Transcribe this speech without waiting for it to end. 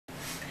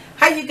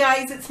Hi you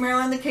guys, it's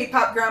Marilyn the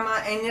K-pop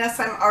grandma, and yes,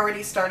 I'm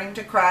already starting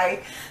to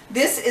cry.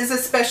 This is a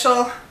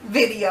special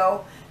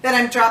video that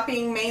I'm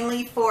dropping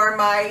mainly for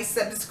my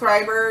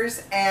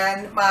subscribers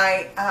and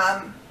my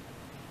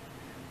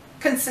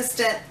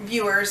consistent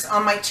viewers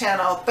on my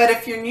channel. But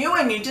if you're new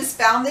and you just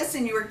found this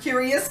and you were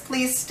curious,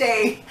 please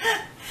stay.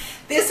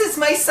 This is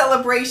my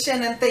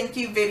celebration and thank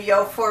you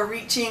video for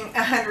reaching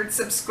 100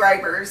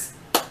 subscribers.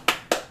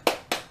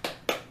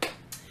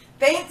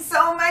 Thanks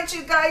so much,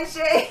 you guys.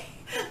 Yay!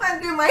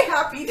 I'm doing my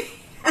happy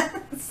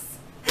dance.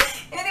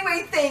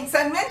 Anyway, thanks.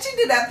 I mentioned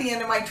it at the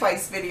end of my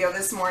Twice video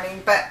this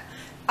morning, but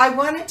I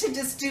wanted to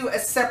just do a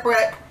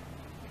separate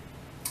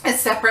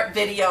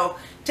video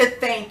to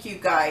thank you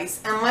guys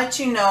and let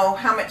you know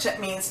how much it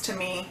means to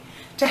me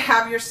to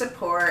have your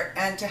support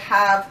and to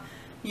have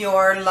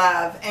your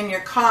love and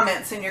your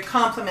comments and your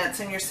compliments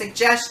and your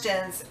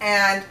suggestions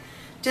and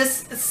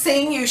just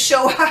seeing you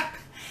show up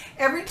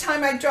every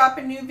time I drop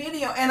a new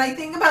video. And I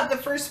think about the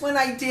first one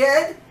I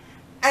did,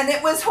 and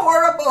it was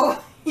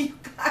horrible, you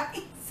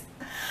guys.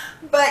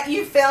 But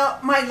you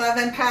felt my love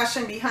and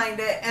passion behind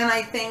it, and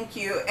I thank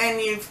you. And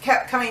you've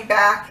kept coming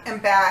back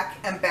and back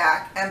and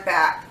back and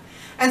back.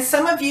 And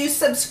some of you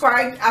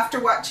subscribed after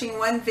watching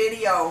one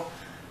video.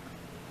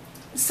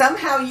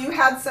 Somehow you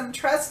had some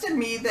trust in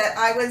me that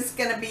I was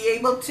going to be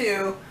able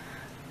to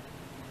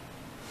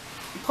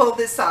pull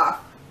this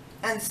off.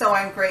 And so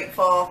I'm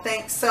grateful.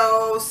 Thanks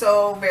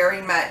so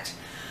very much.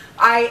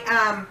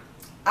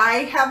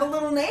 I have a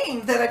little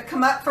name that I've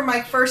come up for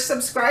my first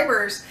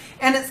subscribers,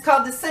 and it's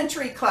called the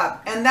Century Club,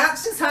 and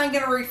that's just how I'm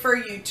going to refer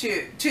you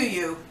to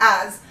you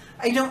as.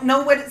 I don't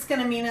know what it's going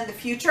to mean in the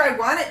future. I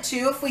want it to.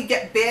 If we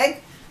get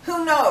big,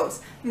 who knows?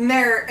 And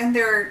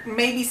there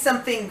may be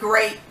something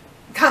great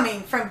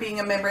coming from being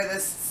a member of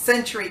this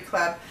Century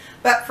Club.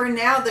 But for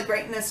now, the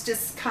greatness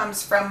just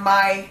comes from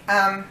my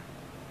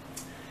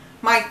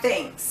my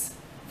thanks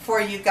for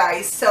you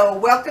guys. So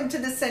welcome to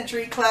the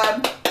Century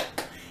Club.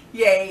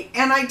 Yay.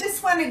 And I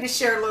just wanted to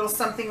share a little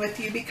something with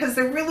you because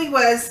there really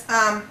was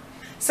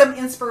some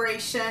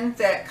inspiration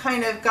that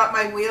kind of got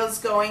my wheels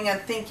going and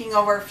thinking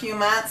over a few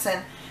months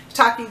and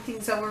talking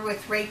things over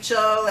with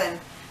Rachel and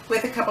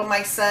with a couple of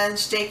my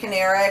sons, Jake and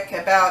Eric,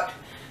 about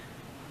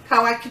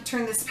how I could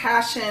turn this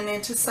passion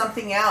into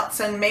something else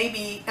and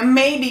maybe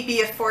be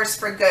a force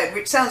for good,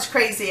 which sounds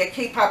crazy, a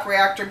K-pop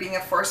reactor being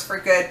a force for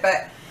good,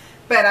 but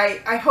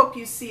I hope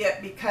you see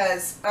it,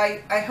 because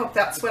I hope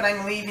that's what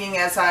I'm leaving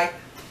as I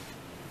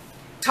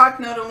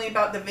talk not only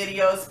about the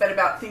videos but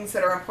about things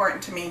that are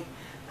important to me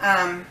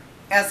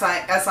as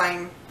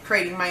I'm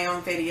creating my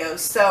own videos.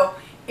 So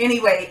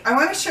anyway, I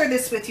want to share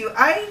this with you.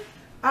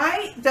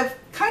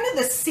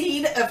 The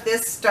seed of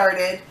this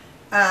started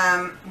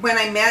when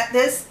I met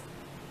this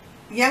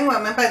young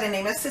woman by the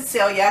name of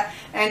Cecilia,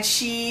 and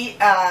she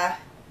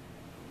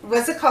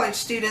was a college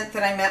student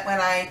that I met when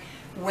I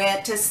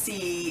went to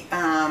see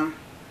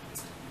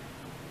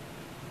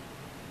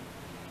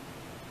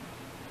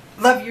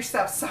Love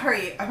Yourself.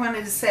 Sorry, I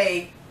wanted to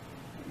say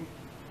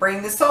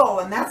Bring the Soul,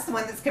 and that's the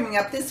one that's coming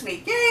up this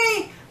week.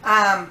 Yay!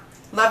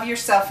 Love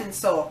Yourself in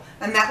Soul.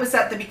 And that was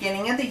at the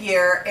beginning of the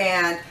year,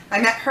 and I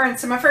met her and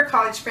some of her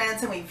college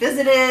friends, and we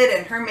visited,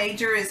 and her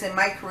major is in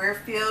my career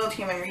field,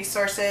 human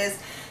resources.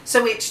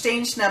 So we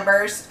exchanged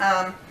numbers,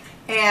 and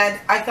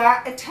I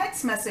got a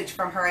text message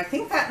from her, I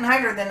think that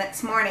night or the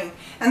next morning,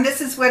 and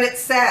this is what it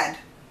said.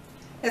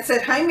 It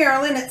said, "Hi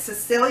Marilyn, it's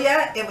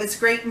Cecilia. It was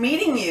great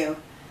meeting you.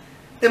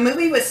 The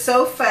movie was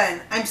so fun.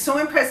 I'm so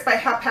impressed by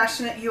how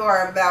passionate you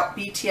are about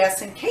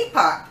BTS and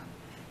K-pop.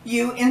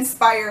 You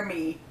inspire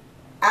me!"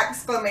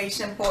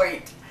 Exclamation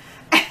point.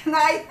 And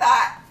I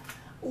thought,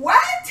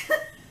 what?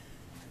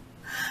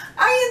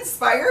 I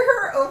inspire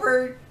her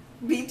over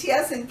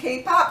BTS and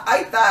K-pop?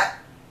 I thought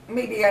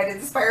maybe I'd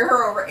inspire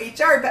her over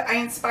HR, but I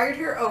inspired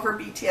her over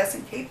BTS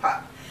and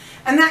K-pop.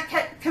 And that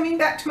kept coming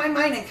back to my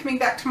mind and coming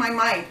back to my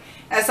mind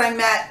as I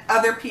met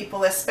other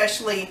people,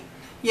 especially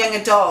young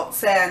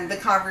adults, and the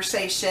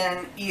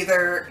conversation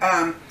either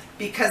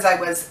because I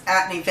was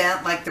at an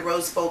event like the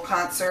Rose Bowl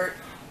concert,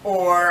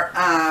 or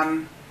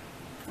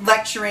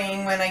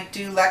lecturing. When I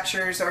do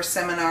lectures or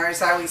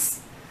seminars, I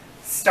always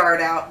start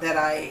out that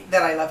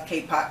I love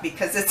K-pop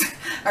because it's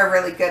a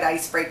really good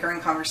icebreaker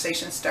and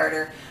conversation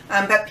starter.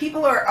 But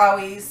people are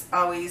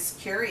always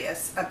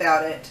curious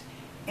about it.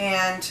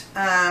 And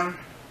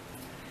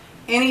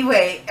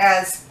anyway,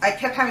 as I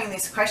kept having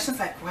these questions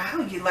like,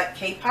 wow, you like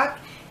K-pop?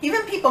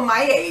 Even people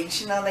my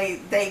age, you know,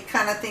 they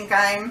kind of think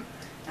I'm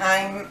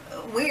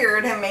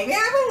weird, and maybe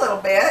I'm a little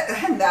bit,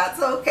 and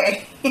that's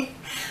okay.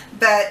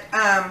 But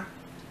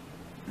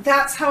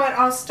that's how it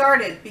all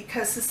started,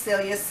 because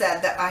Cecilia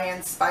said that I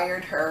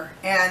inspired her.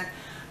 And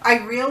I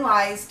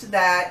realized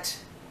that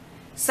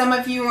some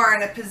of you are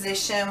in a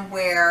position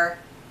where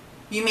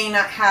you may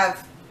not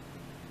have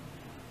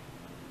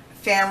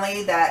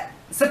family that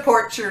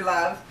supports your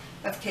love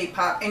of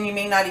K-pop, and you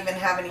may not even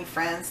have any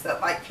friends that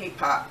like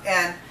K-pop.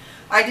 And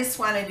I just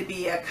wanted to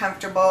be a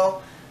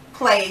comfortable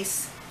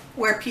place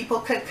where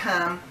people could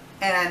come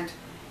and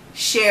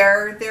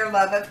share their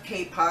love of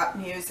K-pop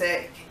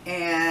music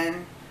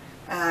and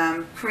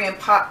Korean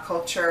pop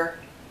culture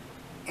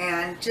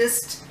and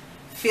just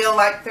feel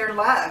like they're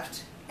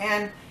loved.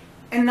 And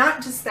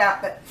not just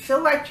that, but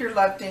feel like you're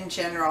loved in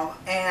general,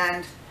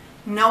 and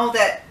know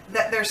that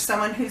there's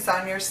someone who's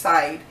on your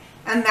side.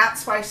 And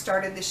that's why I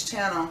started this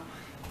channel.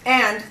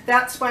 And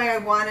that's why I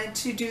wanted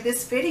to do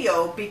this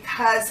video,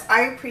 because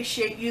I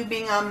appreciate you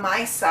being on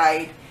my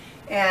side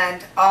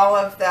and all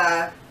of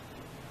the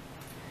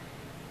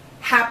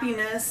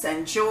happiness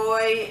and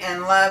joy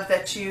and love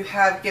that you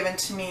have given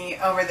to me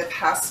over the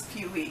past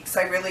few weeks.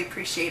 I really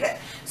appreciate it.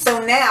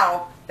 So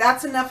now,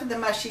 that's enough of the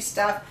mushy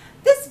stuff.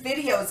 This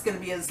video is going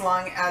to be as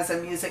long as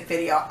a music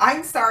video.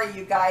 I'm sorry,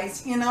 you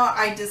guys. You know,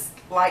 I just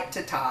like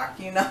to talk.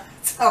 You know,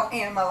 that's how I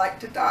am. I like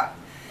to talk.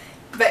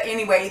 But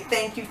anyway,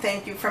 thank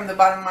you from the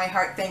bottom of my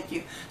heart. Thank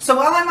you. So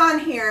while I'm on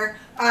here,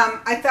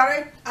 I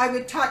thought I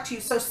would talk to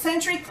you. So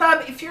Century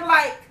Club, if you're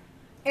like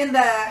in the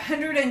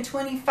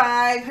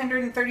 125,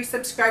 130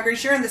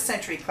 subscribers, you're in the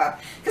Century Club.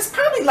 Because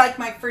probably like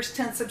my first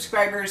 10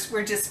 subscribers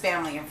were just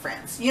family and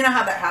friends. You know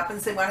how that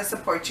happens. They want to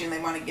support you and they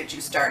want to get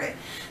you started.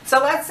 So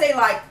let's say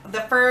like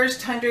the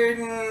first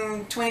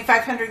 125,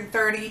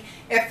 130,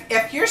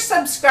 if your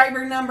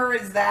subscriber number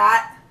is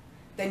that,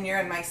 then you're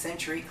in my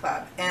Century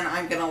Club, and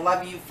I'm going to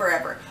love you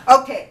forever.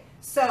 Okay,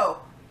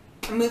 so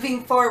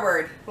moving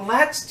forward,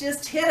 let's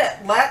just hit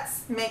it.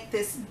 Let's make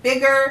this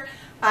bigger.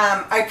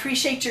 I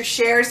appreciate your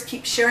shares.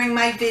 Keep sharing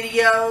my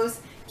videos.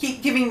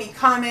 Keep giving me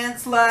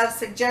comments, love,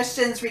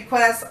 suggestions,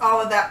 requests,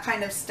 all of that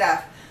kind of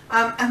stuff.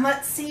 And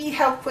let's see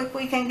how quick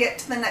we can get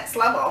to the next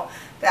level.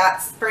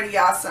 That's pretty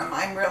awesome.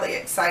 I'm really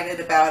excited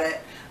about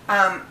it.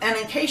 And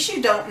in case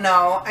you don't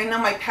know, I know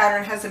my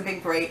pattern hasn't been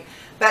great,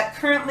 but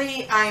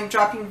currently I'm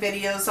dropping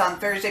videos on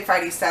Thursday,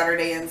 Friday,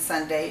 Saturday, and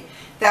Sunday.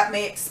 That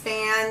may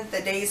expand,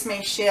 the days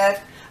may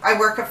shift. I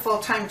work a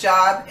full-time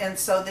job, and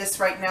so this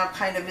right now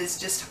kind of is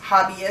just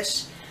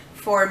hobbyish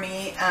for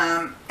me.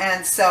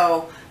 And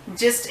so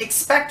just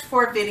expect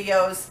 4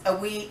 videos a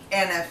week,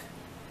 and if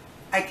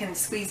I can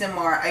squeeze in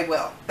more, I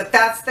will. But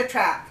that's the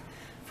track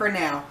for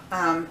now.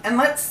 And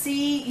let's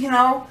see, you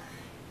know,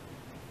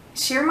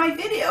 share my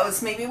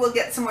videos. Maybe we'll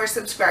get some more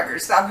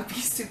subscribers. That would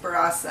be super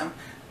awesome.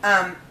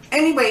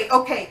 Anyway,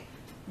 okay,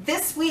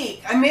 this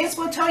week, I may as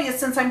well tell you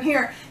since I'm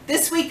here,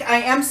 this week I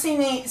am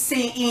singing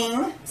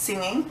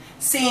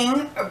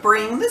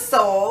Bring the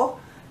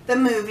Soul, the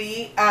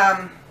movie,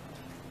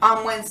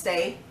 on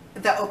Wednesday,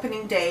 the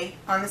opening day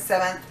on the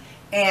 7th,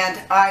 and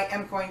I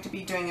am going to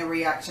be doing a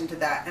reaction to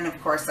that. And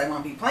of course I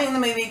won't be playing the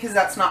movie because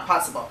that's not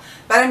possible,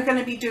 but I'm going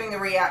to be doing a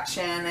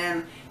reaction,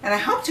 and I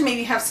hope to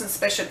maybe have some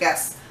special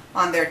guests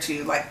on there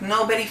too, like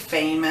nobody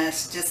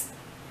famous, just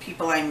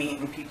people I meet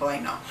and people I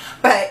know.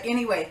 But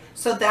anyway,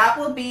 so that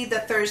will be the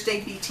Thursday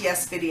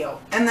BTS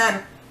video. And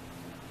then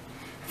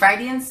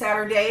Friday and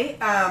Saturday,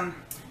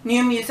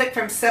 new music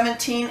from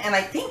 17, and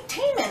I think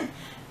Taemin.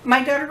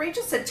 My daughter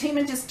Rachel said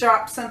Taemin just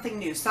dropped something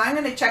new, so I'm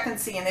going to check and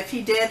see, and if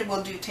he did,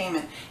 we'll do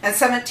Taemin. And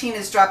 17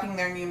 is dropping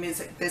their new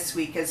music this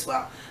week as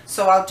well.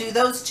 So I'll do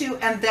those two,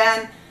 and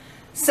then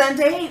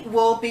Sunday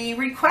will be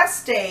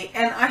request day,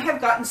 and I have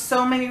gotten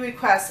so many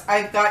requests.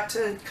 I've got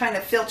to kind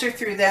of filter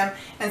through them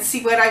and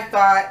see what I've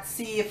got,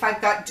 see if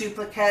I've got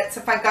duplicates.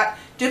 If I've got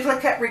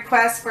duplicate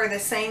requests for the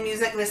same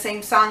music, the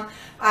same song,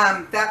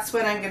 that's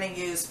what I'm going to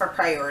use for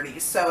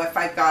priorities. So if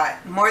I've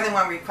got more than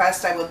one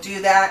request, I will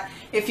do that.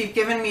 If you've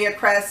given me a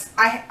request,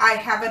 I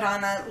have it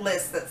on a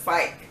list that's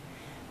like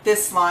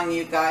this long,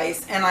 you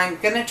guys, and I'm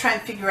going to try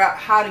and figure out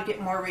how to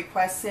get more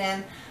requests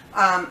in.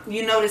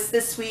 You notice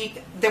this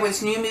week there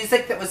was new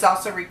music that was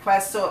also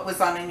request, so it was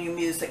on a new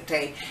music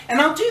day,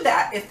 and I'll do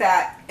that if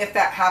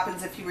that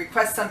happens. If you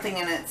request something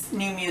and it's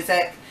new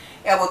music,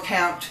 it will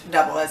count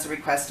double as a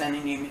request and a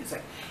new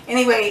music.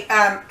 Anyway,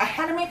 I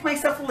had to make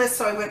myself a list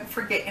so I wouldn't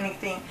forget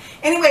anything.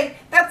 Anyway,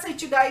 that's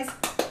it, you guys.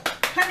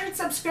 100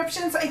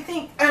 subscriptions, I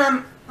think.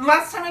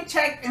 Last time I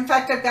checked, in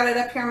fact, I've got it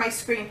up here on my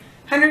screen,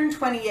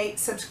 128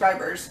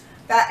 subscribers.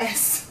 That is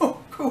so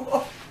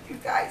cool. You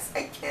guys,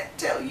 I can't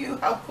tell you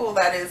how cool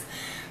that is.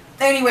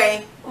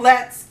 Anyway,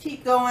 let's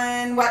keep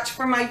going. Watch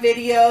for my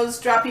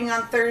videos. Dropping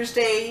on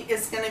Thursday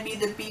is going to be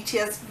the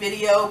BTS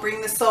video,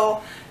 Bring the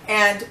Soul.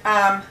 And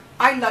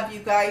I love you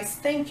guys.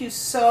 Thank you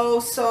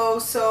so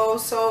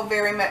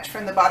very much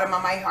from the bottom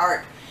of my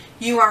heart.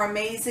 You are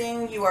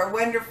amazing. You are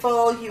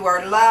wonderful. You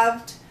are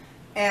loved.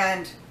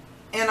 And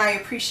I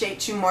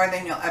appreciate you more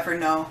than you'll ever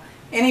know.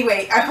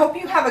 Anyway, I hope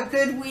you have a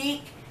good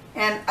week,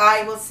 and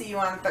I will see you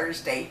on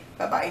Thursday.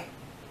 Bye-bye.